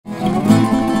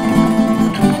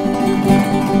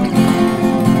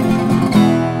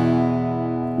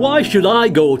Why should I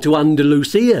go to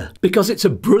Andalucia? Because it's a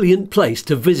brilliant place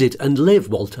to visit and live,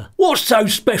 Walter. What's so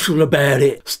special about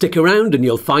it? Stick around and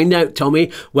you'll find out,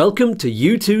 Tommy. Welcome to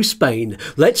YouTooSpain.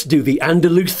 Let's do the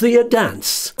Andalucia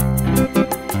dance.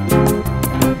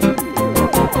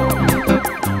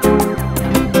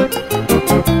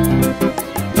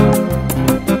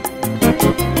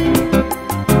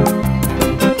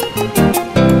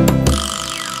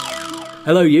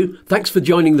 Hello you, thanks for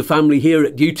joining the family here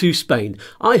at YouTooSpain.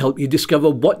 I hope you discover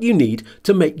what you need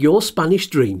to make your Spanish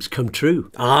dreams come true.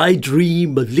 I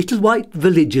dream of little white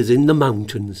villages in the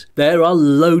mountains. There are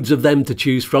loads of them to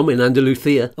choose from in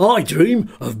Andalucia. I dream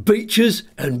of beaches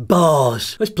and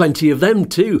bars. There's plenty of them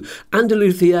too.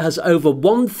 Andalucia has over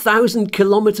 1,000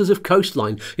 kilometres of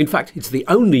coastline. In fact, it's the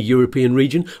only European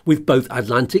region with both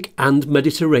Atlantic and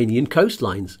Mediterranean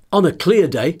coastlines. On a clear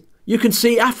day, you can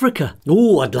see Africa.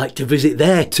 Oh, I'd like to visit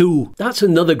there too. That's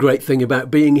another great thing about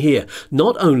being here.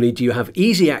 Not only do you have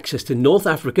easy access to North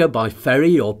Africa by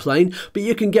ferry or plane, but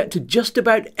you can get to just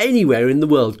about anywhere in the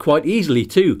world quite easily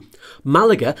too.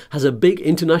 Malaga has a big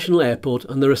international airport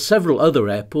and there are several other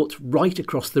airports right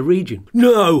across the region.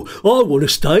 No, I want to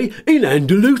stay in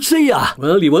Andalucia.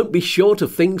 Well, you won't be short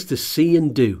of things to see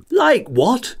and do. Like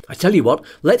what? I tell you what,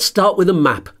 let's start with a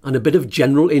map and a bit of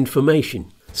general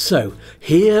information. So,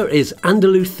 here is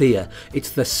Andalucia. It's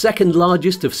the second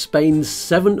largest of Spain's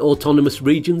 7 autonomous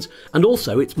regions and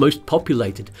also its most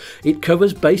populated. It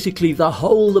covers basically the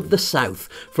whole of the south,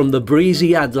 from the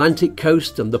breezy Atlantic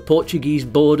coast and the Portuguese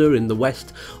border in the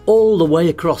west, all the way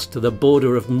across to the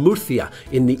border of Murcia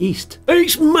in the east.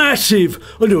 It's massive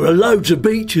and there are loads of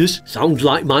beaches. Sounds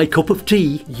like my cup of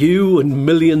tea. You and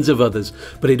millions of others.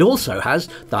 But it also has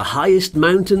the highest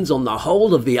mountains on the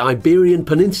whole of the Iberian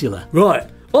Peninsula. Right.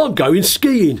 I'm going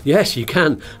skiing. Yes, you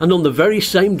can. And on the very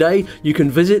same day, you can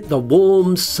visit the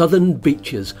warm southern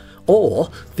beaches. Or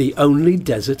the only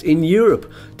desert in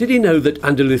Europe. Did you know that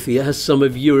Andalucia has some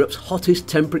of Europe's hottest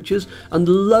temperatures and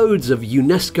loads of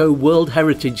UNESCO World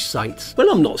Heritage sites?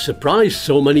 Well, I'm not surprised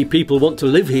so many people want to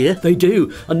live here. They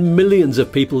do, and millions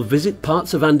of people visit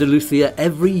parts of Andalucia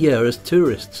every year as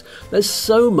tourists. There's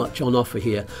so much on offer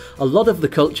here. A lot of the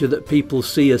culture that people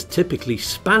see as typically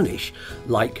Spanish,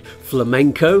 like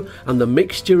flamenco and the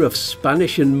mixture of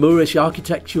Spanish and Moorish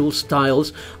architectural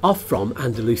styles, are from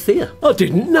Andalucia. I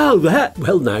didn't know that.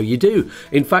 Well, now you do.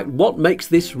 In fact, what makes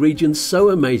this region so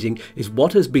amazing is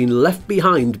what has been left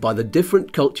behind by the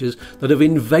different cultures that have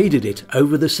invaded it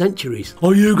over the centuries.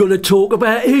 Are you going to talk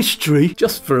about history?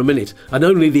 Just for a minute, and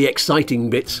only the exciting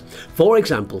bits. For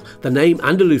example, the name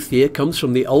Andalucia comes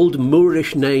from the old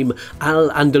Moorish name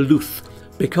Al-Andalus,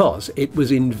 because it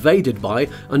was invaded by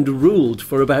and ruled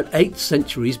for about 8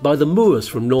 centuries by the Moors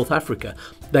from North Africa.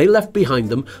 They left behind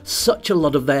them such a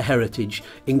lot of their heritage,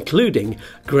 including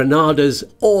Granada's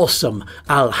awesome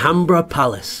Alhambra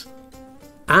Palace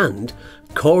and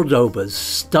Cordoba's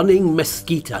stunning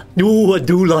Mezquita. Oh, I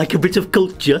do like a bit of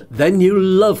culture. Then you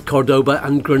love Cordoba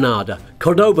and Granada.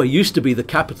 Cordoba used to be the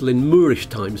capital in Moorish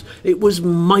times. It was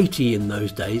mighty in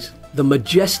those days. The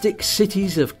majestic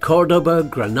cities of Cordoba,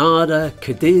 Granada,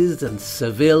 Cadiz and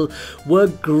Seville were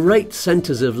great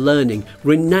centres of learning,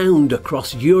 renowned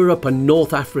across Europe and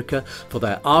North Africa for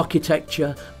their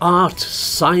architecture, art,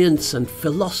 science and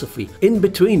philosophy. In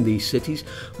between these cities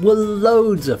were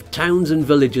loads of towns and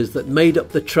villages that made up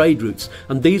the trade routes,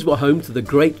 and these were home to the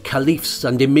great caliphs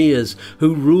and emirs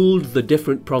who ruled the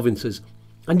different provinces.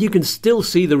 And you can still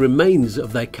see the remains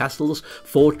of their castles,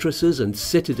 fortresses and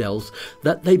citadels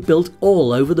that they built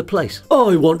all over the place.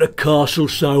 I want a castle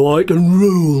so I can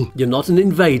rule. You're not an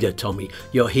invader, Tommy.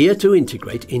 You're here to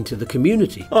integrate into the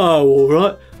community. Oh, all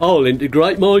right. I'll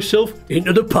integrate myself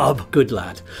into the pub. Good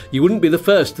lad. You wouldn't be the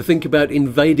first to think about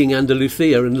invading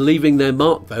Andalucia and leaving their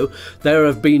mark, though. There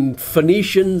have been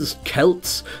Phoenicians,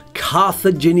 Celts,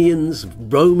 Carthaginians,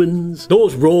 Romans.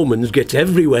 Those Romans get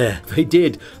everywhere. They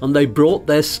did, and they brought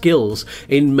their skills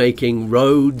in making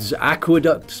roads,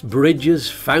 aqueducts, bridges,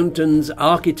 fountains,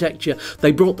 architecture.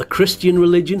 They brought the Christian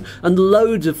religion and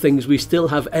loads of things we still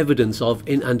have evidence of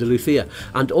in Andalucia,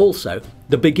 and also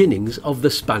the beginnings of the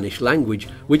Spanish language,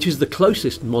 which is the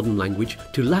closest modern language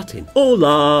to Latin.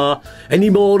 Hola! Any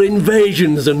more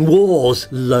invasions and wars?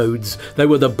 Loads. They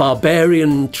were the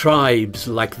barbarian tribes,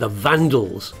 like the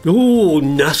Vandals. Oh,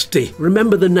 nasty.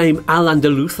 Remember the name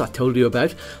Al-Andalus I told you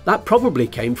about? That probably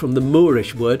came from the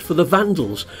Moorish word for the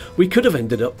Vandals. We could have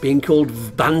ended up being called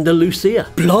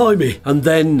Vandalucia. Blimey! And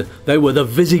then there were the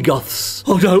Visigoths.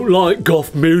 I don't like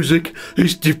goth music.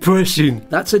 It's depressing.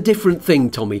 That's a different thing,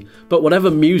 Tommy. But whatever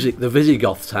whatever music the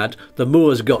Visigoths had, the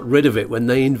Moors got rid of it when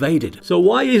they invaded. So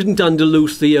why isn't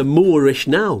Andalucia Moorish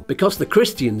now? Because the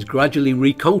Christians gradually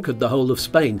reconquered the whole of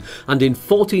Spain, and in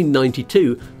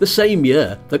 1492, the same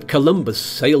year that Columbus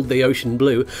sailed the ocean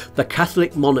blue, the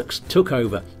Catholic monarchs took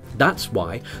over. That's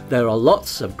why there are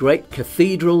lots of great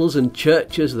cathedrals and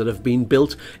churches that have been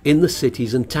built in the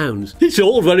cities and towns. It's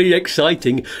all very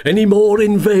exciting. Any more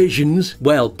invasions?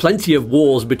 Well, plenty of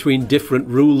wars between different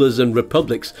rulers and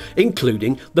republics,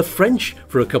 including the French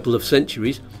for a couple of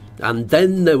centuries. And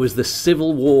then there was the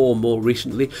Civil War more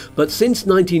recently, but since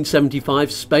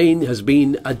 1975 Spain has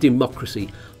been a democracy.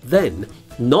 Then,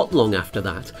 not long after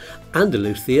that,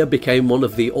 Andalucia became one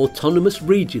of the autonomous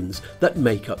regions that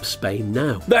make up Spain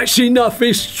now. That's enough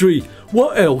history!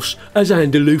 What else has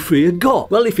Andalucia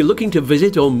got? Well, if you're looking to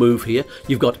visit or move here,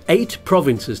 you've got 8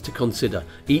 provinces to consider,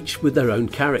 each with their own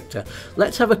character.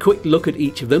 Let's have a quick look at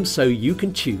each of them so you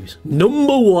can choose.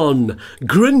 Number 1,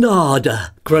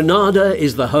 Granada. Granada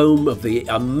is the home of the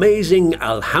amazing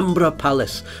Alhambra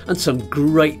Palace and some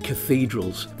great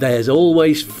cathedrals. There's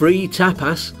always free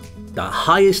tapas, the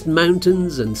highest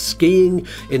mountains and skiing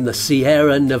in the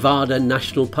Sierra Nevada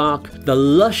National Park. The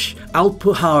lush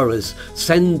Alpujarras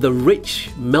send the rich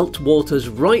meltwaters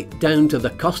right down to the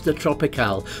Costa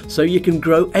Tropical, so you can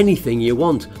grow anything you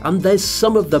want. And there's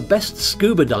some of the best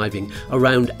scuba diving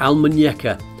around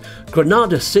Almuñeca.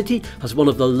 Granada City has one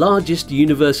of the largest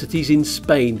universities in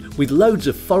Spain, with loads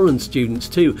of foreign students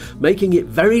too, making it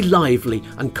very lively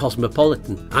and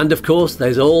cosmopolitan. And of course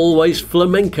there's always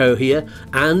flamenco here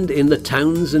and in the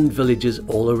towns and villages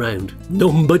all around.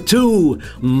 Number 2,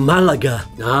 Malaga.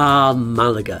 Ah,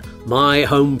 Malaga, my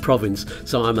home province,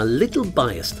 so I'm a little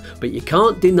biased, but you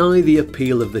can't deny the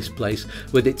appeal of this place,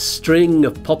 with its string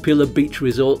of popular beach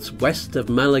resorts west of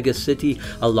Malaga City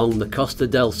along the Costa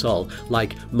del Sol,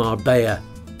 like Marbella,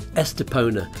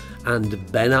 Estepona and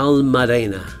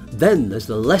Benalmádena. Then there's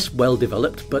the less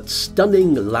well-developed but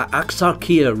stunning La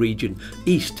Axarquia region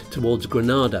east towards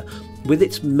Granada, with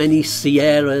its many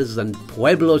sierras and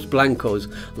pueblos blancos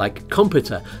like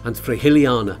Compita and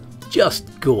Frigiliana.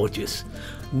 Just gorgeous.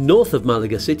 North of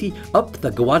Malaga City, up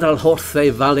the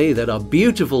Guadalhorce Valley, there are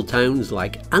beautiful towns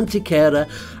like Antequera,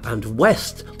 and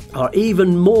west are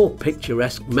even more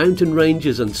picturesque mountain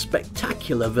ranges and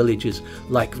spectacular villages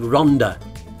like Ronda.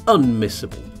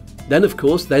 Unmissable. Then of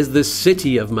course there's the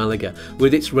city of Malaga,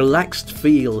 with its relaxed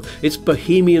feel, its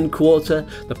bohemian quarter,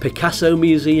 the Picasso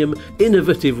Museum,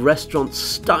 innovative restaurants,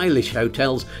 stylish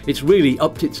hotels. It's really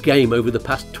upped its game over the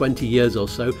past 20 years or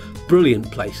so. Brilliant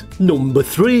place. Number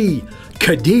 3,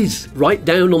 Cadiz. Right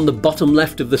down on the bottom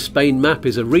left of the Spain map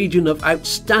is a region of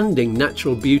outstanding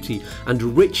natural beauty and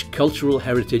rich cultural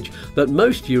heritage that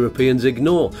most Europeans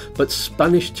ignore, but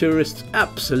Spanish tourists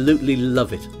absolutely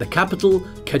love it. The capital,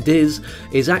 Cadiz,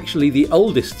 is actually the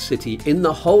oldest city in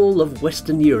the whole of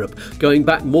Western Europe, going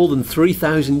back more than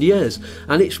 3,000 years,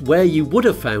 and it's where you would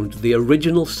have found the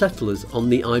original settlers on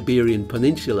the Iberian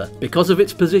Peninsula. Because of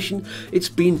its position, it's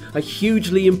been a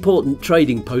hugely important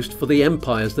trading post for the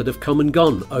empires that have come and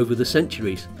gone over the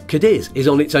centuries. Cadiz is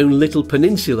on its own little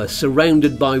peninsula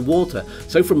surrounded by water,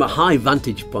 so from a high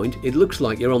vantage point it looks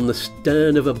like you're on the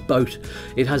stern of a boat.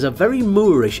 It has a very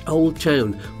Moorish old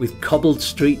town with cobbled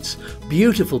streets,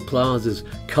 beautiful plazas,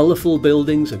 colourful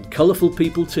buildings and colourful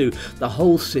people too. The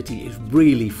whole city is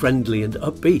really friendly and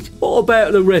upbeat. What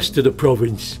about the rest of the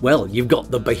province? Well, you've got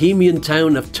the bohemian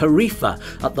town of Tarifa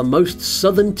at the most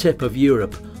southern tip of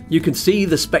Europe. You can see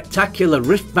the spectacular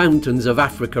Rift Mountains of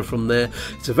Africa from there.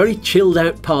 It's a very chilled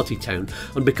out party town,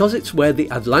 and because it's where the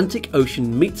Atlantic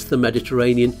Ocean meets the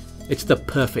Mediterranean, it's the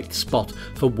perfect spot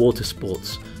for water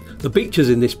sports. The beaches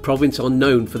in this province are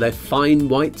known for their fine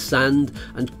white sand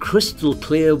and crystal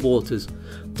clear waters.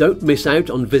 Don't miss out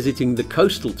on visiting the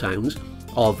coastal towns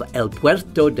of El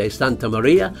Puerto de Santa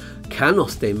Maria,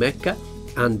 Canos de Meca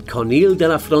and Conil de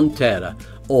la Frontera,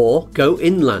 or go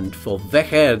inland for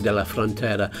Vejer de la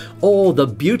Frontera, or the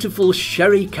beautiful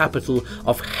sherry capital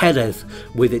of Jerez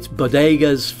with its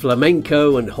bodegas,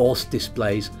 flamenco and horse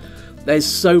displays. There's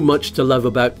so much to love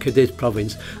about Cadiz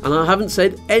province, and I haven't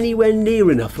said anywhere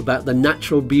near enough about the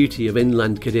natural beauty of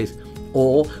inland Cadiz,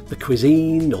 or the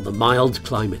cuisine, or the mild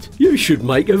climate. You should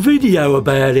make a video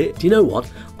about it. Do you know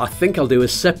what? I think I'll do a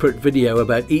separate video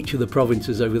about each of the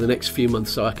provinces over the next few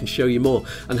months so I can show you more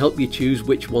and help you choose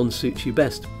which one suits you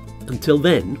best. Until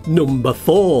then, number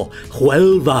 4,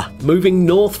 Huelva. Moving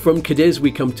north from Cadiz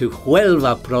we come to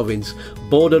Huelva province,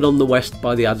 bordered on the west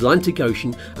by the Atlantic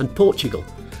Ocean and Portugal.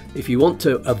 If you want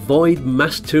to avoid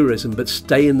mass tourism but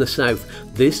stay in the south,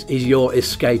 this is your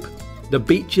escape. The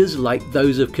beaches, like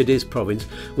those of Cadiz province,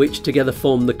 which together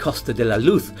form the Costa de la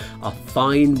Luz, are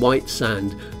fine white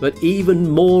sand, but even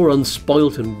more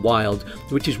unspoilt and wild,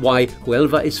 which is why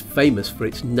Huelva is famous for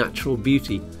its natural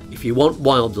beauty. If you want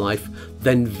wildlife,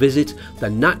 then visit the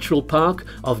Natural Park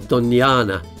of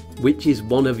Doñana, which is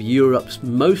one of Europe's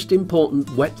most important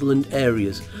wetland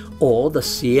areas, or the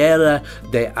Sierra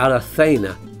de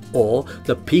Aracena, or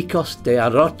the Picos de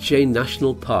Aroche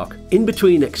National Park. In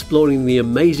between exploring the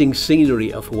amazing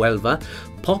scenery of Huelva,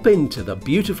 pop into the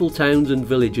beautiful towns and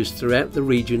villages throughout the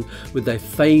region with their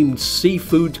famed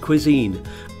seafood cuisine,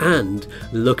 and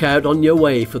look out on your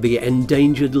way for the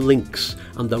endangered lynx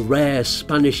and the rare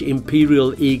Spanish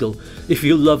imperial eagle. If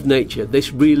you love nature,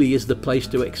 this really is the place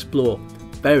to explore.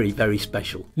 Very, very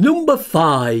special. Number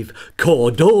 5,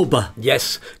 Cordoba.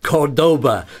 Yes,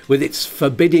 Cordoba, with its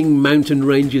forbidding mountain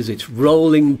ranges, its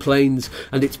rolling plains,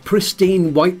 and its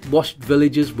pristine whitewashed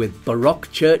villages with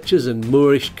Baroque churches and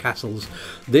Moorish castles.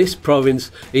 This province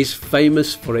is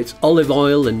famous for its olive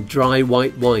oil and dry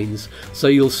white wines, so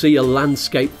you'll see a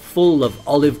landscape full of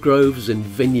olive groves and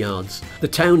vineyards. The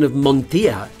town of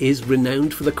Montilla is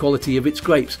renowned for the quality of its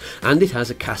grapes, and it has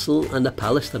a castle and a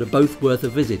palace that are both worth a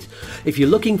visit. If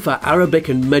you're looking for Arabic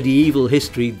and medieval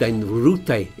history, then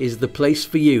Rute is the place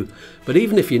for you. But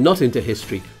even if you're not into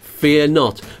history, fear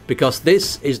not, because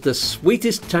this is the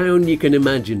sweetest town you can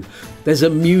imagine. There's a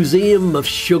museum of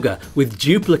sugar with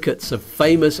duplicates of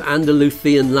famous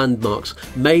Andalusian landmarks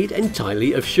made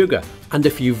entirely of sugar. And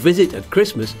if you visit at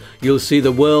Christmas, you'll see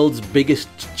the world's biggest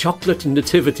chocolate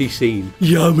nativity scene.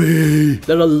 Yummy!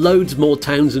 There are loads more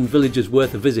towns and villages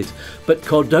worth a visit, but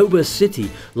Cordoba city,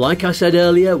 like I said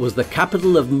earlier, was the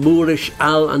capital of Moorish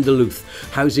Al-Andalus,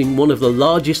 housing one of the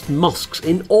largest mosques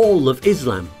in all of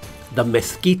Islam, the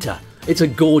Mezquita. It's a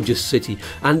gorgeous city,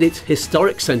 and its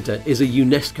historic centre is a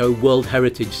UNESCO World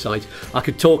Heritage Site. I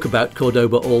could talk about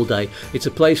Cordoba all day. It's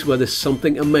a place where there's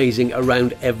something amazing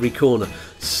around every corner.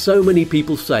 So many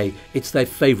people say it's their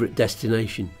favourite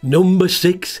destination. Number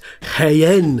 6,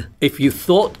 Jaén. If you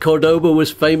thought Cordoba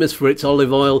was famous for its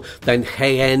olive oil, then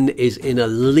Jaén is in a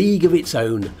league of its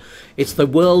own. It's the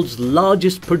world's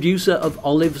largest producer of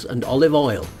olives and olive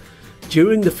oil.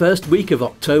 During the first week of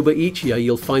October each year,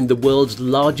 you'll find the world's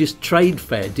largest trade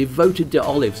fair devoted to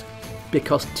olives.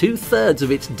 Because 2/3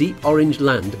 of its deep orange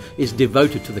land is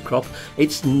devoted to the crop,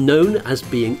 it's known as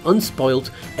being unspoilt,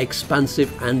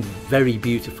 expansive and very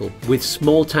beautiful, with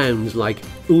small towns like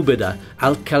Úbeda,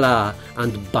 Alcalá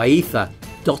and Baeza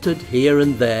dotted here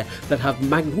and there that have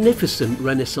magnificent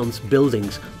Renaissance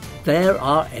buildings. There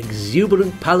are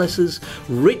exuberant palaces,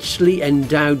 richly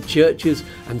endowed churches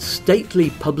and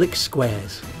stately public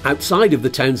squares. Outside of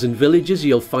the towns and villages,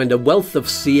 you'll find a wealth of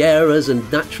sierras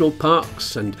and natural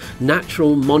parks and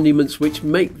natural monuments which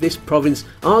make this province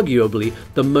arguably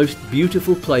the most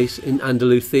beautiful place in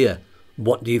Andalusia.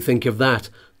 What do you think of that?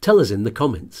 Tell us in the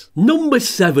comments. Number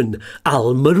 7,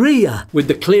 Almeria. With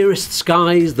the clearest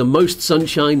skies, the most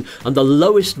sunshine and the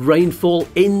lowest rainfall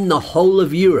in the whole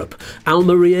of Europe,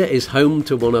 Almeria is home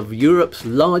to one of Europe's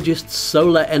largest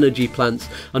solar energy plants,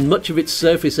 and much of its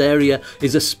surface area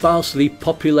is a sparsely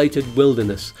populated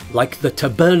wilderness, like the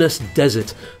Tabernas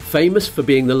Desert, famous for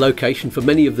being the location for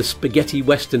many of the spaghetti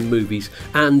western movies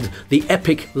and the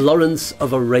epic Lawrence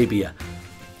of Arabia.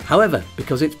 However,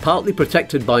 because it's partly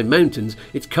protected by mountains,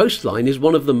 its coastline is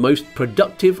one of the most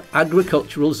productive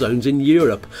agricultural zones in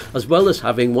Europe, as well as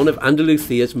having one of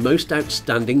Andalusia's most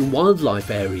outstanding wildlife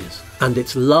areas. And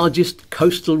its largest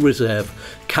coastal reserve,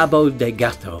 Cabo de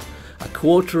Gato, a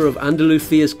quarter of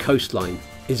Andalusia's coastline,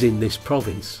 is in this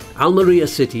province. Almeria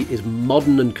city is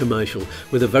modern and commercial,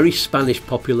 with a very Spanish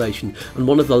population and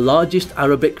one of the largest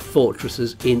Arabic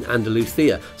fortresses in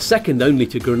Andalusia, second only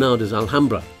to Granada's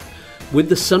Alhambra. With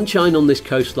the sunshine on this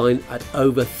coastline at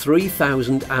over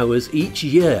 3,000 hours each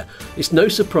year, it's no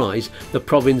surprise the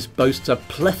province boasts a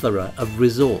plethora of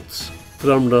resorts.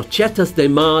 From Rochetas de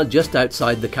Mar, just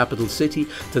outside the capital city,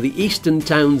 to the eastern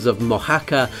towns of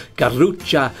Mojácar,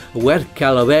 Garrucha,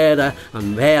 Huercalavera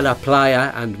and Vera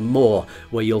Playa and more,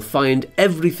 where you'll find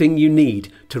everything you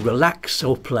need to relax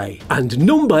or play. And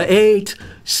number 8,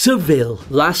 Seville.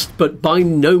 Last but by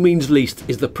no means least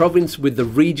is the province with the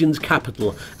region's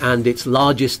capital and its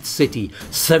largest city,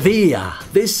 Sevilla.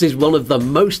 This is one of the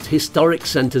most historic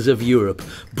centres of Europe,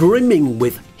 brimming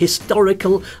with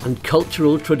historical and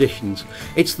cultural traditions.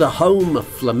 It's the home of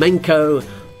flamenco,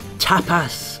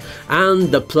 tapas, and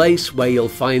the place where you'll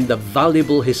find the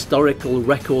valuable historical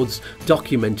records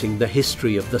documenting the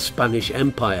history of the Spanish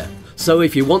Empire. So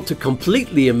if you want to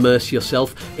completely immerse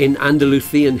yourself in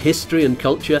Andalusian history and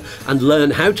culture and learn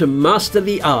how to master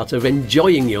the art of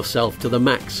enjoying yourself to the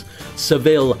max,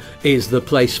 Seville is the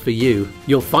place for you.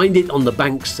 You'll find it on the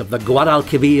banks of the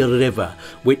Guadalquivir River,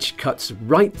 which cuts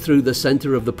right through the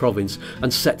centre of the province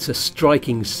and sets a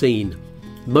striking scene.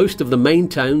 Most of the main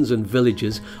towns and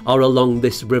villages are along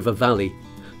this river valley.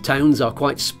 Towns are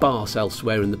quite sparse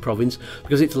elsewhere in the province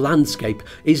because its landscape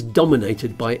is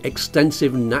dominated by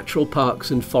extensive natural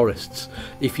parks and forests.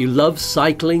 If you love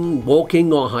cycling,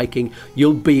 walking or hiking,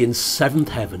 you'll be in seventh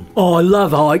heaven. I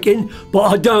love hiking, but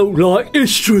I don't like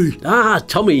history. Ah,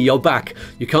 Tommy, you're back.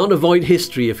 You can't avoid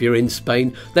history if you're in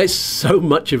Spain. There's so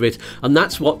much of it, and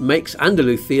that's what makes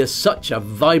Andalucia such a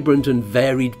vibrant and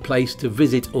varied place to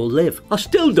visit or live. I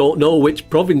still don't know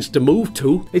which province to move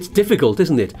to. It's difficult,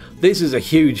 isn't it? This is a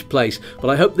huge place, but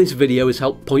I hope this video has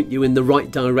helped point you in the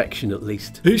right direction at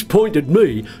least. It's pointed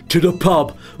me to the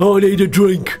pub. I need a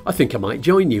drink. I think I might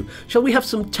join you. Shall we have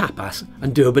some tapas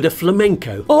and do a bit of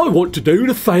flamenco? I want to do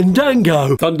the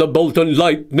fandango. Thunderbolt and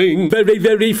lightning, very,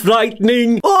 very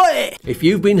frightening. Oi! If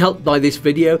you've been helped by this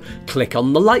video, click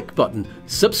on the like button,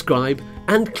 subscribe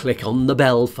and click on the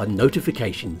bell for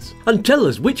notifications. And tell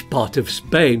us which part of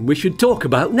Spain we should talk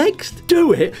about next.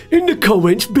 Do it in the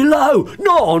comments below,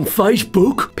 not on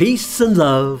Facebook. Peace and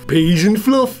love. Peas and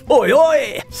fluff. Oi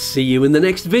oi! See you in the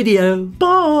next video.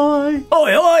 Bye.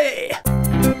 Oi oi!